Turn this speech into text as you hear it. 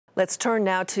Let's turn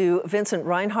now to Vincent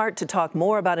Reinhart to talk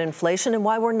more about inflation and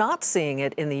why we're not seeing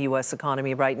it in the U.S.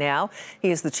 economy right now. He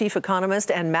is the chief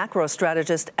economist and macro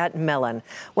strategist at Mellon.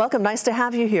 Welcome. Nice to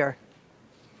have you here.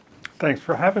 Thanks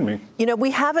for having me. You know,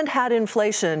 we haven't had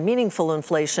inflation, meaningful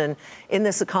inflation, in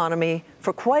this economy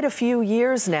for quite a few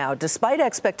years now, despite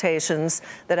expectations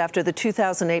that after the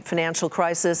 2008 financial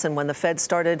crisis and when the Fed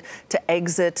started to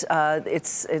exit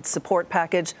its support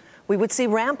package, we would see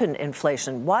rampant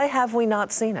inflation. Why have we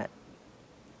not seen it?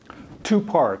 Two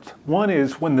parts. One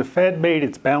is when the Fed made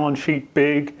its balance sheet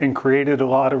big and created a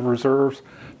lot of reserves,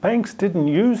 banks didn't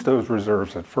use those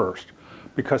reserves at first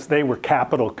because they were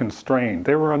capital constrained.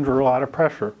 They were under a lot of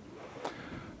pressure.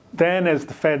 Then as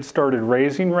the Fed started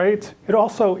raising rates, it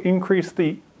also increased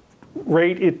the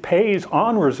rate it pays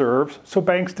on reserves, so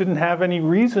banks didn't have any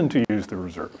reason to use the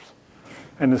reserves.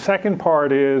 And the second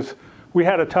part is we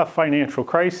had a tough financial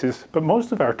crisis, but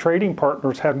most of our trading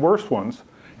partners had worse ones,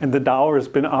 and the dollar has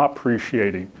been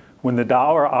appreciating. When the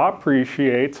dollar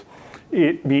appreciates,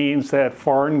 it means that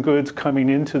foreign goods coming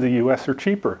into the U.S. are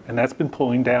cheaper, and that's been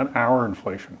pulling down our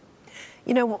inflation.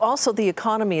 You know, also the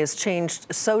economy has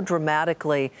changed so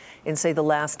dramatically in, say, the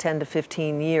last 10 to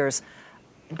 15 years,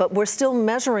 but we're still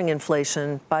measuring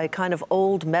inflation by kind of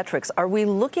old metrics. Are we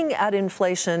looking at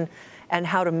inflation and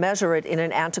how to measure it in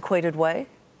an antiquated way?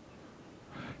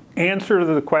 Answer to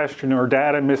the question, are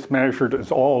data mismeasured, is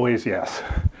always yes.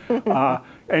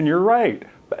 And you're right.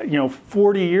 You know,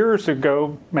 40 years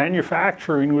ago,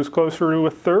 manufacturing was closer to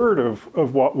a third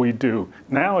of what we do.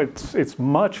 Now it's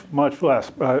much, much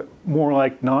less, more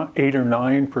like 8 or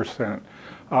 9%.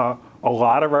 A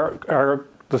lot of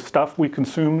the stuff we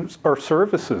consume are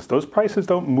services. Those prices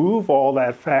don't move all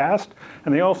that fast,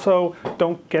 and they also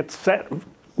don't get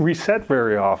reset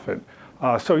very often.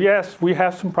 So yes, we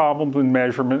have some problems in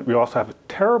measurement. We also have a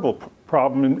terrible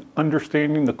problem in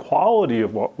understanding the quality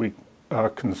of what we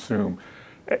consume.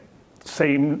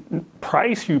 Same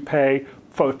price you pay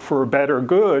for a better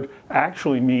good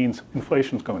actually means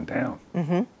inflation's going down.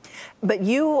 Mm-hmm. But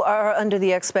you are under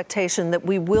the expectation that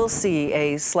we will see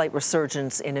a slight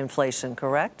resurgence in inflation,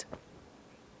 correct?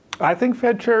 I think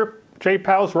Fed Chair Jay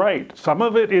Powell's right. Some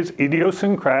of it is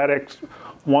idiosyncratic,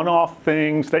 one-off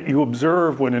things that you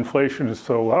observe when inflation is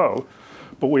so low.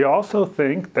 But we also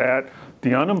think that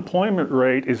the unemployment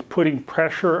rate is putting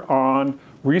pressure on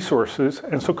resources,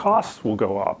 and so costs will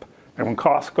go up. And when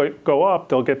costs go up,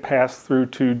 they'll get passed through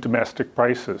to domestic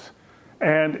prices.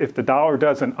 And if the dollar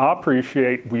doesn't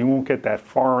appreciate, we won't get that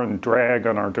foreign drag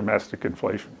on our domestic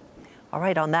inflation. All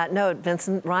right, on that note,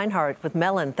 Vincent Reinhart with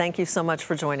Mellon, thank you so much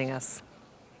for joining us.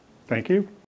 Thank you.